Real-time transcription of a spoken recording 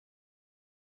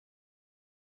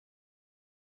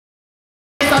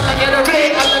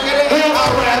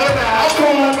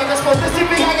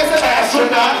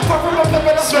not.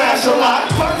 Smash a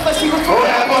lot. Rap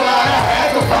a lot. I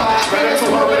had to fight. Ready to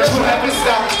work with a trap and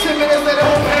stop. 10 minutes later,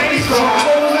 her panties dry.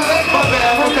 My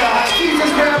bad, forgot.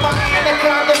 Jesus grabbed my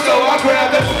anaconda, so I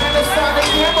grabbed it. And the sound of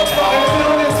camouflage. And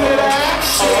flew into the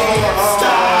action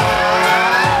style.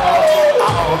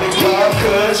 I only love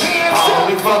kush. I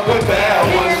only fuck with bad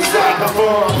ones. Like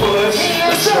before I push.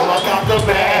 The show I got the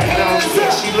bag.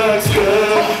 Yeah, she looks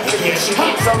good. Yeah, she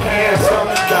thinks I'm handsome.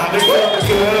 Got me feeling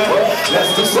good.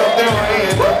 Let's do something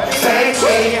random. Take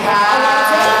me high.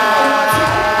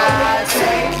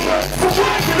 Take me high.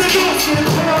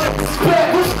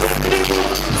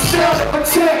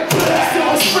 Protect.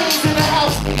 Still springs in the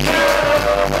house.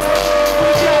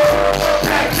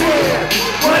 Back then.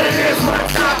 What it is, one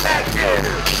time back then.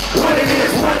 What it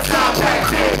is, one time back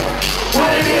then.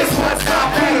 What it is, one time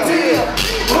back then.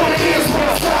 What it is,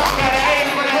 one time.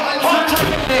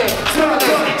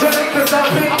 Cause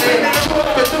I've been there.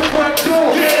 But the front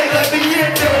door. Yeah, let me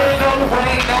in there. No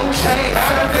rain, no change. I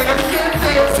don't think I'm getting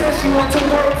there. Says she wants to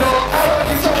work though. I don't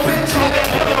think so bitch.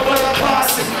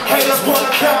 Haters wanna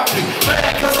copy,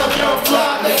 mad cause I'm young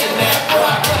fly, making that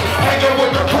rocket. Hanging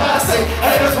with the posse,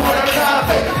 haters wanna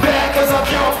copy, mad cause I'm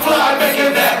young fly,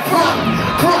 making that profit.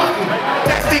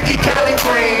 That sticky Cali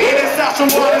green, it is not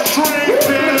someone's dream.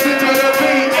 Listen to the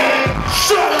beat and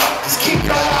shut up, just keep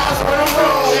your eyes on the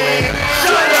road.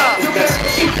 Shut up, you best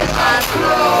keep your eyes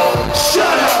closed.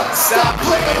 Shut up, stop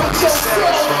playing with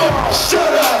yourself.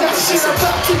 Shut up, that shit's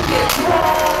about to get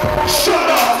wrong. Shut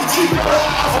up, keep your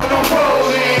eyes on the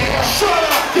road. Shut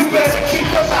up, you better keep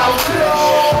your mouth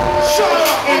closed. Shut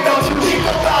up, and don't you think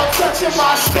about touching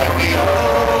my stereo.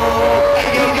 Hey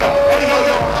yo yo, hey yo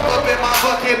yo, I'm up in my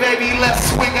bucket, baby,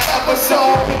 let's swing an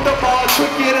episode. Hit the ball,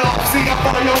 trick it up, see I'm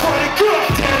on your running good.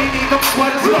 Daddy need them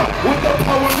sweaters up, with the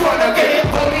poet runner. Get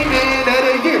 40 man of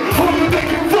the year, who you think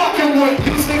you fucking with?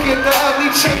 Used to get the ugly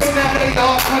chicks, now they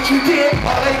all country dick.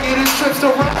 All they get is trips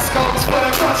to Roscoe's for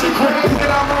the country grip. When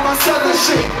I'm on my southern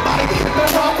shit, might hit the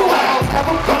Waffle House, have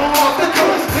them go off the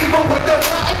coast, leave them with the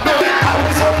nightmare. I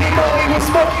was holy moly with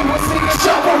Smokey, was singing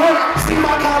chopper around. See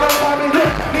my collar popping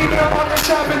there, need me on the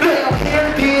chopping down.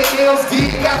 Here did, L's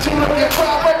D, got you looking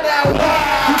proper now.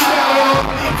 You sound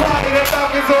flying the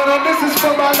Falcons on them. This is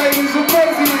for my ladies who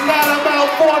crazy, it's not about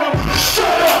for them.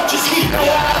 Shut up, just keep your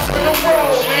eyes on the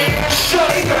road, man. Shut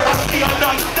up, I see a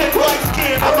nice thick light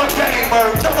skin, I'm a gamer.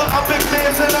 Tell her I'm big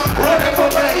fans and I'm running for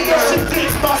mayor. She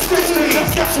thinks my sister,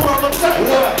 guess where I'm gonna take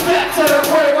her. Back to the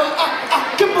grave,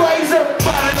 I can blaze her.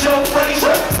 By the Joe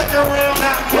Frazier, stick around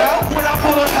now, well. When I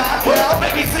pull a hot, well,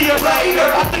 maybe see you later.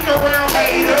 I think around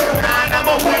later,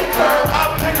 I'ma wake her.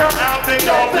 I'll pick her out, then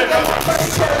go pick her up.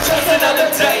 Just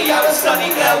another day out of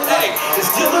sunny LA.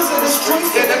 There's dealers in the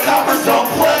streets and the coppers don't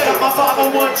play. Got my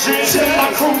 501 jeans,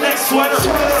 my crew neck sweater.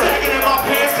 Sagging in my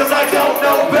pants cause I don't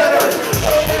know better.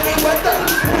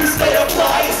 We stay up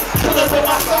lights, killers on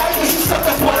my side, cause you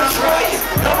suckers wanna try it.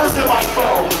 Numbers in my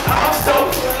phone, I'm so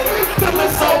good,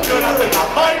 feeling so good, I think I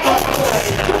might go away.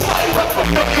 You might run from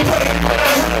me, you ain't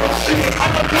shit, I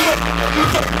know you ain't,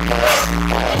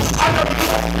 I know you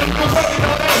ain't, you're working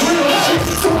on that real shit,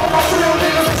 so all my real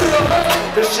niggas feel better.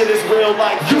 This shit is real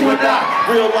like you and I,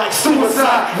 real like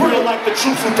suicide, real like the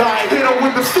troops who die, hit them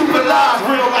with the stupid lies,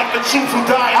 real like the troops who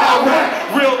die, I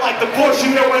rap, real like the voice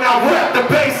you hear when I rap, the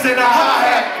bass and the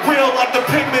hi-hat, real like the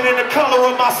pigment in the color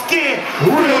of my skin,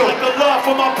 real like the love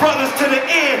for my brothers to the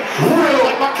end, real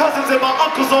like my cousins and my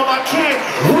uncles on my kin,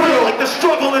 real like the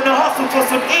struggle and the hustle for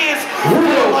some ends,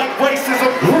 real like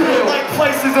racism, real like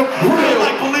placism, real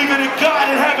like believing in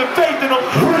God and having faith in them,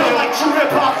 real like true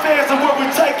hip-hop fans and where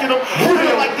we're taking them,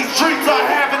 real like these dreams I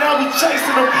have and I'll be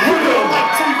chasing them, real like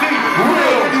TV,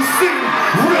 real when you see me,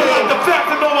 real like the fact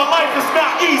that all my life is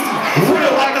not easy,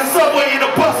 real like the subway and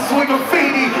the buses with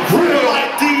graffiti, real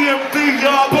like DMV,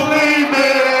 y'all believe me.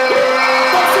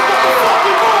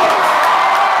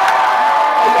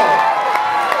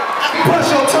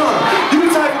 Brush your tongue. You the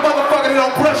type of motherfucker that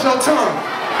don't brush your tongue.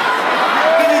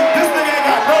 This nigga ain't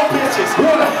got no bitches. You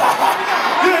ain't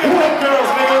got no girls,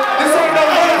 nigga. This ain't no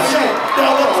rap shit.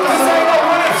 This ain't no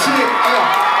rap shit.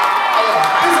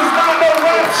 This is not no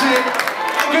rap shit.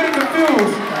 I'm getting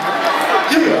confused.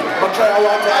 Yeah. I'm trying to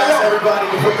ask everybody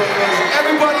to put their hands up.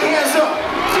 Everybody hands up.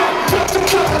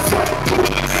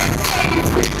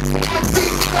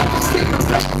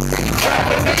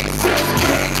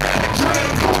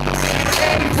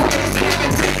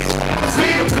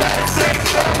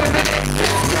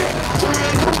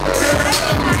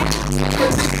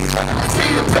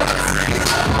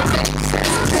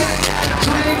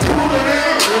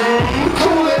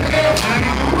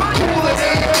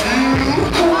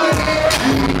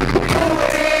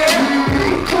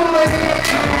 Cool it in.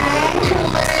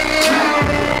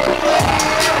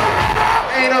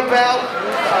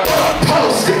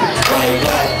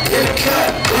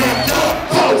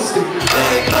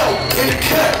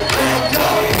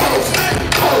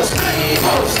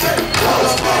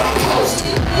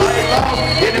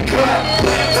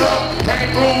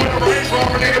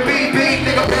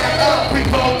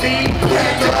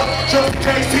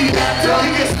 KC after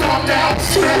he gets stomped out,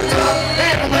 strapped up,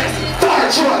 ambulance, fire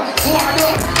truck, wind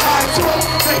up, high truck,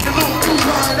 make it look, you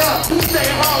line up, you stay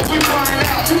home, we run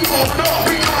out, you moving up,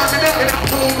 we climbing up, and I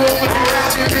move over here,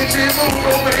 out your bitches, move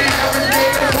over here, average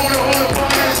niggas, hold on,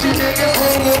 pass you niggas,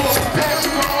 hold on, pass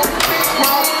you on, big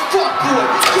wrong, fuck good,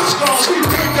 you strong, we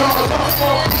big dogs, I'm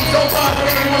small, don't bother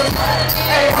me with,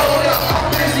 hey, hold up, I'm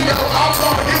busy though, I'm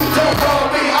calling you, don't call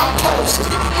me, I'm posted,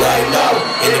 lay low,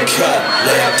 in the cut,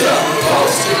 lamped up,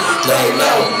 posted, lay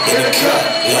low, in the cut,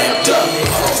 lamped up,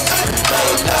 posted,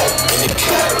 lay low, in the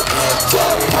cut, lamped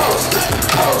up, posted,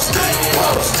 posted,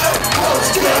 posted,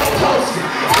 posted, posted,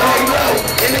 lay low,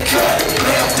 in the cut,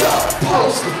 lamped up,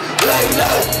 posted, lay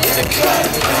low, in the cut,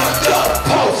 lamped up.